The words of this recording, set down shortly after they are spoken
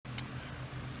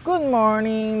Good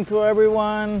morning to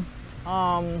everyone.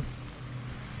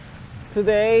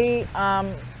 Today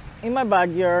I'm in my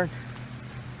backyard,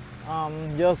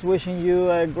 just wishing you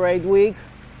a great week,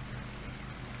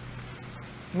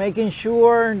 making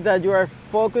sure that you are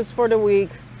focused for the week,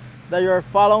 that you are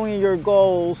following your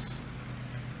goals.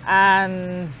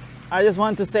 And I just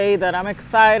want to say that I'm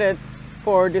excited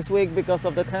for this week because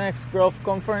of the 10x Growth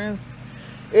Conference.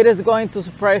 It is going to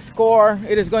surprise Core.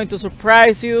 It is going to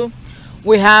surprise you.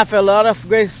 We have a lot of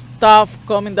great stuff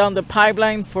coming down the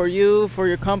pipeline for you, for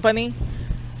your company.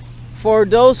 For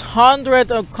those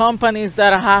hundreds of companies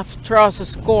that have trust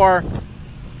Score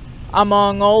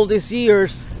among all these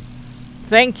years,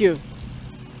 thank you.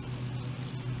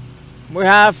 We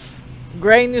have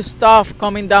great new stuff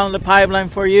coming down the pipeline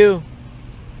for you.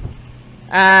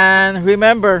 And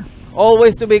remember,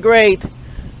 always to be great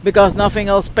because nothing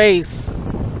else pays.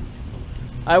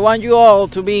 I want you all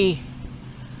to be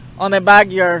on a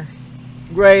backyard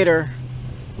greater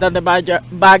than the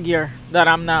backyard that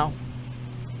I'm now.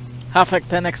 Have a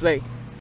 10x day.